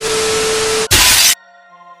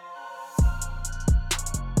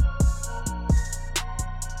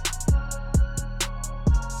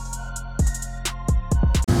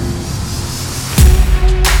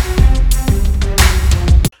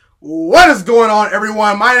going on,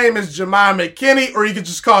 everyone? My name is Jemai McKinney, or you can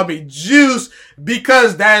just call me Juice,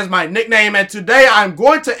 because that is my nickname. And today I'm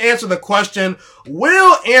going to answer the question,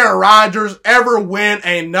 will Aaron Rodgers ever win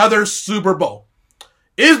another Super Bowl?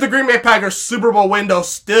 Is the Green Bay Packers Super Bowl window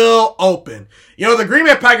still open? You know, the Green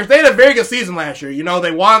Bay Packers, they had a very good season last year. You know,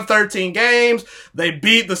 they won 13 games. They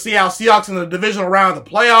beat the Seattle Seahawks in the divisional round of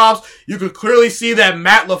the playoffs. You could clearly see that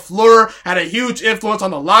Matt LaFleur had a huge influence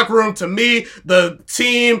on the locker room. To me, the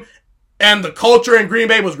team and the culture in Green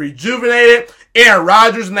Bay was rejuvenated. Aaron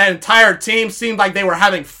Rodgers and that entire team seemed like they were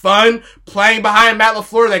having fun playing behind Matt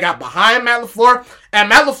LaFleur. They got behind Matt LaFleur. And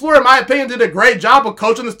Matt LaFleur, in my opinion, did a great job of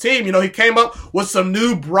coaching this team. You know, he came up with some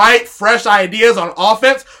new, bright, fresh ideas on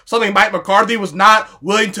offense, something Mike McCarthy was not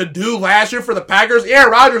willing to do last year for the Packers.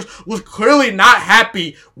 Aaron Rodgers was clearly not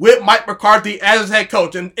happy with Mike McCarthy as his head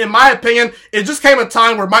coach. And in my opinion, it just came a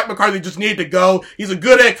time where Mike McCarthy just needed to go. He's a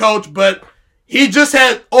good head coach, but he just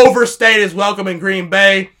had overstayed his welcome in Green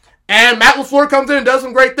Bay. And Matt LaFleur comes in and does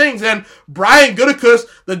some great things. And Brian Gutekunst,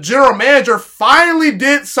 the general manager, finally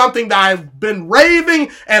did something that I've been raving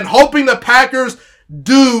and hoping the Packers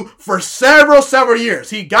do for several years.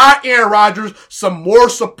 He got Aaron Rodgers some more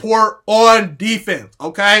support on defense,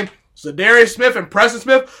 okay? So Darius Smith and Preston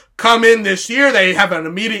Smith come in this year. They have an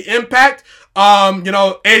immediate impact.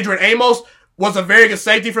 Adrian Amos was a very good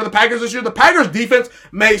safety for the Packers this year. The Packers defense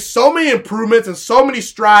made so many improvements and so many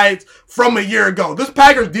strides from a year ago. This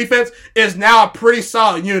Packers defense is now a pretty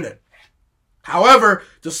solid unit. However,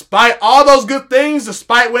 despite all those good things,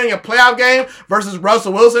 despite winning a playoff game versus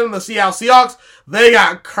Russell Wilson and the Seattle Seahawks, they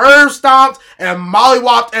got curb stomped and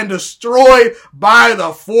mollywopped and destroyed by the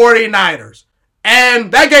 49ers.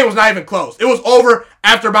 And that game was not even close. It was over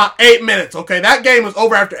after about 8 minutes, okay? That game was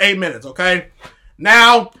over after 8 minutes, okay?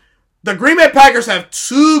 Now, the Green Bay Packers have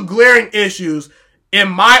two glaring issues in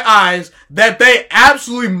my eyes that they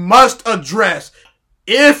absolutely must address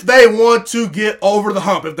if they want to get over the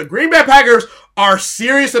hump. If the Green Bay Packers are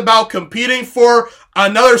serious about competing for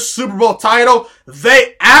another Super Bowl title,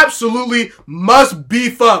 they absolutely must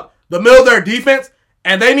beef up the middle of their defense,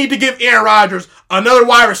 and they need to give Aaron Rodgers another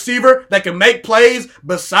wide receiver that can make plays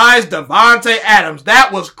besides Davante Adams.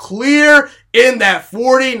 That was clear in that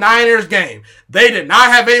 49ers game. They did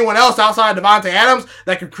not have anyone else outside Davante Adams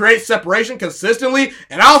that could create separation consistently,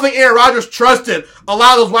 and I don't think Aaron Rodgers trusted a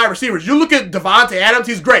lot of those wide receivers. You look at Davante Adams,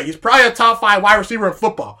 he's great. He's probably a top 5 wide receiver in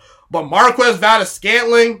football. But Marquez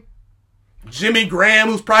Valdes-Scantling, Jimmy Graham,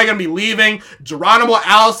 who's probably going to be leaving, Geronimo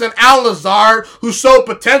Allison, Al Lazard, who showed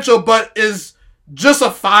potential but is just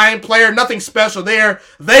a fine player, nothing special there.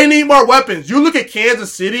 They need more weapons. You look at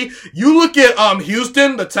Kansas City, you look at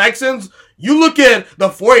Houston, the Texans, you look at the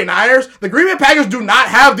 49ers, the Green Bay Packers do not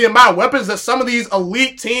have the amount of weapons that some of these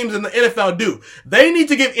elite teams in the NFL do. They need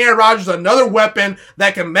to give Aaron Rodgers another weapon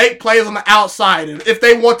that can make plays on the outside and if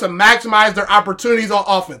they want to maximize their opportunities on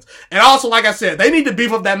offense. And also, like I said, they need to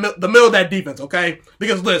beef up the middle of that defense, okay?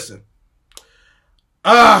 Because listen,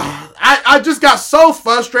 I just got so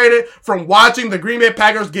frustrated from watching the Green Bay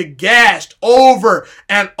Packers get gashed over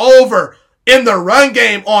and over in the run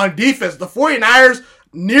game on defense. The 49ers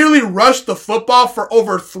nearly rushed the football for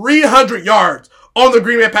over 300 yards on the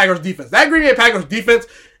Green Bay Packers defense. That Green Bay Packers defense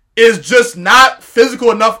is just not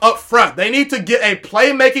physical enough up front. They need to get a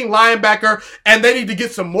playmaking linebacker, and they need to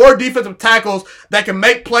get some more defensive tackles that can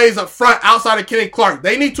make plays up front outside of Kenny Clark.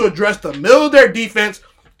 They need to address the middle of their defense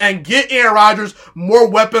and get Aaron Rodgers more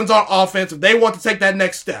weapons on offense if they want to take that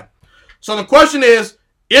next step. So the question is,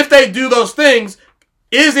 if they do those things,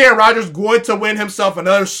 is Aaron Rodgers going to win himself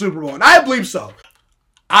another Super Bowl? And I believe so.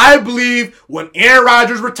 I believe when Aaron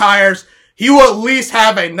Rodgers retires, he will at least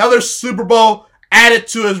have another Super Bowl added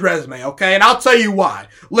to his resume, okay? And I'll tell you why.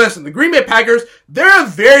 Listen, the Green Bay Packers, they're a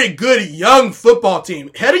very good young football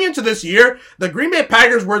team. Heading into this year, the Green Bay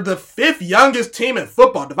Packers were the 5th youngest team in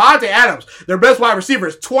football. Davante Adams, their best wide receiver,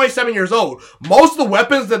 is 27 years old. Most of the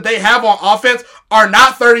weapons that they have on offense are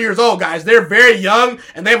not 30 years old, guys. They're very young,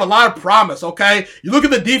 and they have a lot of promise, okay? You look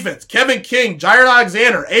at the defense, Kevin King, Jair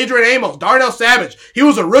Alexander, Adrian Amos, Darnell Savage. He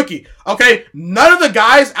was a rookie, okay? None of the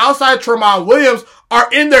guys outside Tramon Williams are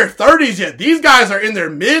in their 30s yet. These guys are in their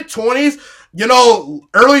mid-20s,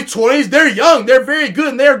 early 20s. They're young. They're very good,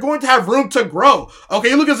 and they're going to have room to grow. Okay,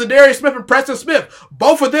 you look at Darius Smith and Preston Smith.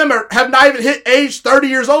 Both of them have not even hit age 30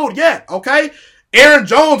 years old yet, okay? Aaron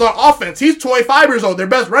Jones on offense. He's 25 years old, their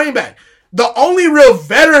best running back. The only real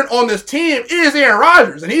veteran on this team is Aaron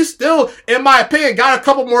Rodgers, and he's still, in my opinion, got a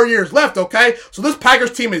couple more years left, okay? So this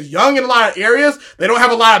Packers team is young in a lot of areas. They don't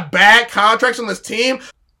have a lot of bad contracts on this team.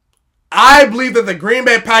 I believe that the Green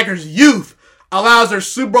Bay Packers youth allows their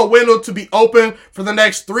Super Bowl window to be open for the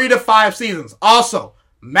next 3 to 5 seasons. Also,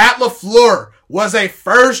 Matt LaFleur was a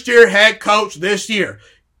first-year head coach this year.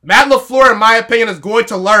 Matt LaFleur, in my opinion, is going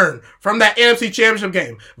to learn from that NFC Championship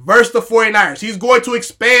game versus the 49ers. He's going to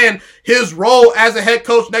expand his role as a head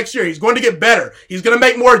coach next year. He's going to get better. He's going to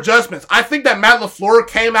make more adjustments. I think that Matt LaFleur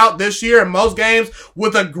came out this year in most games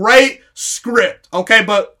with a great script, okay?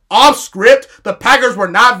 But off script, the Packers were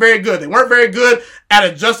not very good. They weren't very good at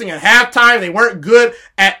adjusting at halftime. They weren't good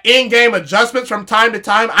at in-game adjustments from time to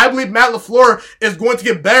time. I believe Matt LaFleur is going to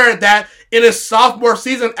get better at that in his sophomore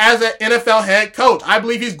season as an NFL head coach. I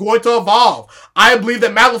believe he's going to evolve. I believe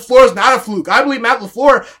that Matt LaFleur is not a fluke. I believe Matt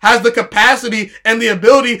LaFleur has the capacity and the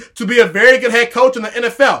ability to be a very good head coach in the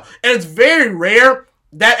NFL. And it's very rare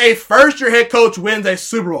that a first-year head coach wins a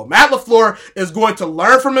Super Bowl. Matt LaFleur is going to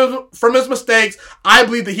learn from his mistakes. I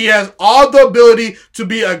believe that he has all the ability to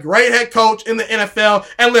be a great head coach in the NFL.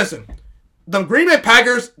 And listen, the Green Bay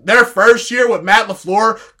Packers, their first year with Matt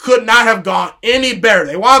LaFleur could not have gone any better.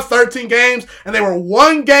 They won 13 games, and they were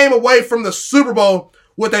one game away from the Super Bowl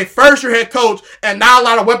with a first-year head coach and not a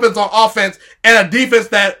lot of weapons on offense and a defense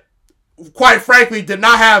that, quite frankly, did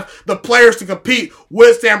not have the players to compete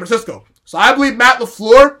with San Francisco. So I believe Matt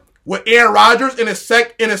LaFleur, with Aaron Rodgers in his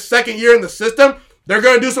second year in the system, they're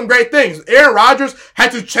going to do some great things. Aaron Rodgers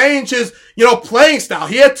had to change his, playing style.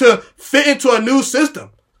 He had to fit into a new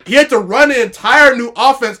system. He had to run an entire new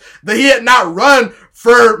offense that he had not run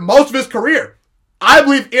for most of his career. I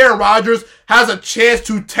believe Aaron Rodgers has a chance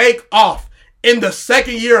to take off in the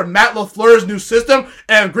second year of Matt LaFleur's new system.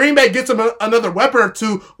 And if Green Bay gets him another weapon or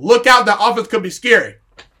two, look out, that offense could be scary.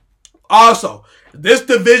 Also, this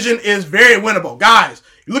division is very winnable. Guys,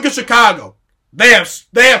 you look at Chicago. They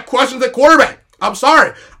have questions at quarterback. I'm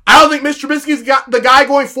sorry. I don't think Mitch Trubisky's got the guy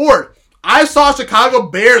going forward. I saw Chicago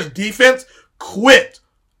Bears defense quit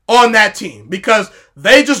on that team because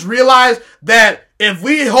they just realized that if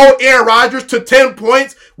we hold Aaron Rodgers to 10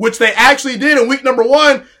 points, which they actually did in week number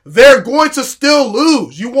 1, they're going to still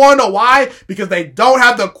lose. You want to know why? Because they don't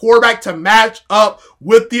have the quarterback to match up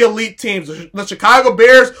with the elite teams. The Chicago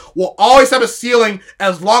Bears will always have a ceiling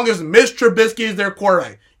as long as Mitch Trubisky is their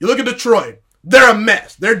quarterback. You look at Detroit. They're a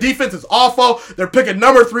mess. Their defense is awful. They're picking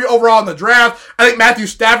number 3 overall in the draft. I think Matthew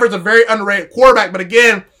Stafford's a very underrated quarterback, but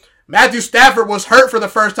again, Matthew Stafford was hurt for the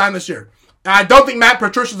first time this year. And I don't think Matt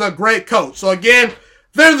Patricia's a great coach. So again,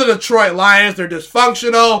 they're the Detroit Lions. They're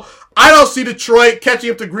dysfunctional. I don't see Detroit catching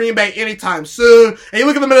up to Green Bay anytime soon. And you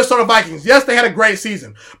look at the Minnesota Vikings. Yes, they had a great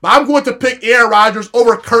season. But I'm going to pick Aaron Rodgers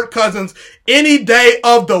over Kirk Cousins any day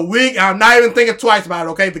of the week. And I'm not even thinking twice about it,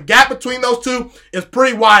 okay? The gap between those two is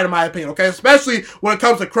pretty wide in my opinion, okay? Especially when it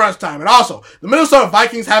comes to crunch time. And also, the Minnesota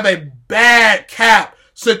Vikings have a bad cap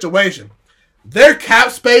situation. Their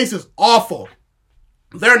cap space is awful.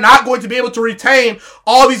 They're not going to be able to retain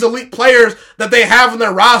all these elite players that they have on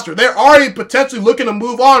their roster. They're already potentially looking to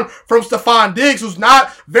move on from Stephon Diggs, who's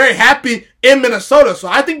not very happy in Minnesota. So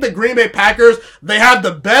I think the Green Bay Packers, they have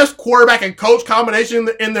the best quarterback and coach combination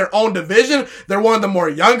in their own division. They're one of the more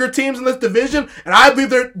younger teams in this division, and I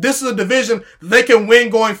believe this is a division they can win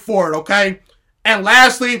going forward, okay? And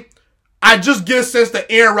lastly, I just get a sense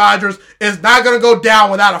that Aaron Rodgers is not going to go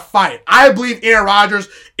down without a fight. I believe Aaron Rodgers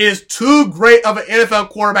is too great of an NFL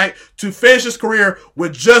quarterback to finish his career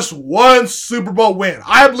with just one Super Bowl win.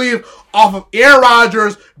 I believe off of Aaron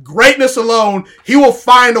Rodgers' greatness alone, he will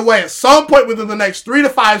find a way at some point within the next 3 to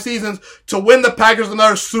 5 seasons to win the Packers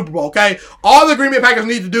another Super Bowl, okay? All the Green Bay Packers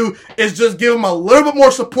need to do is just give him a little bit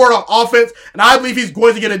more support on offense, and I believe he's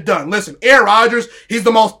going to get it done. Listen, Aaron Rodgers, he's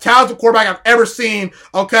the most talented quarterback I've ever seen,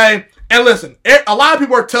 okay? And listen, a lot of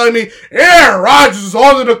people are telling me, Aaron Rodgers is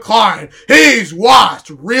on the decline. He's washed.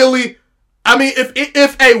 Really? I mean,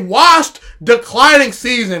 if a washed, declining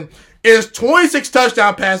season is 26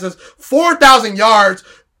 touchdown passes, 4,000 yards,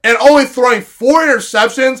 and only throwing 4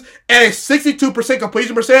 interceptions and a 62%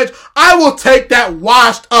 completion percentage, I will take that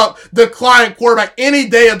washed up, declining quarterback any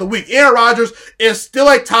day of the week. Aaron Rodgers is still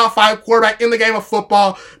a top 5 quarterback in the game of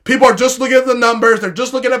football. People are just looking at the numbers. They're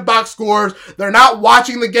just looking at box scores. They're not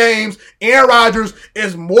watching the games. Aaron Rodgers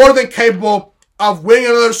is more than capable of winning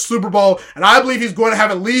another Super Bowl, and I believe he's going to have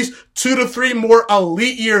at least 2 to 3 more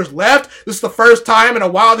elite years left. This is the first time in a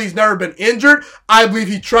while he's never been injured. I believe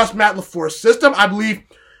he trusts Matt LaFleur's system. I believe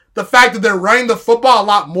the fact that they're running the football a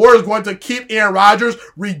lot more is going to keep Aaron Rodgers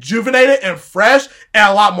rejuvenated and fresh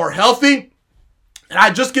and a lot more healthy. And I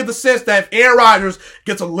just get the sense that if Aaron Rodgers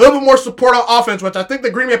gets a little bit more support on offense, which I think the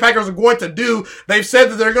Green Bay Packers are going to do, they've said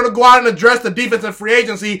that they're going to go out and address the defense in free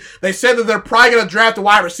agency. They said that they're probably going to draft a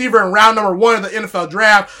wide receiver in round number 1 of the NFL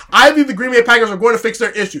draft. I think the Green Bay Packers are going to fix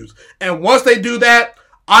their issues. And once they do that,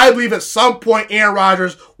 I believe at some point Aaron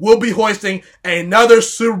Rodgers will be hoisting another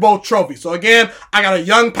Super Bowl trophy. So again, I got a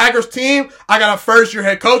young Packers team. I got a first-year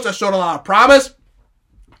head coach that showed a lot of promise.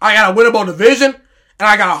 I got a winnable division. And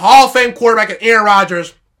I got a Hall of Fame quarterback in Aaron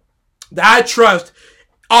Rodgers that I trust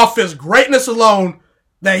off his greatness alone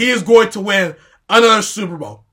that he is going to win another Super Bowl.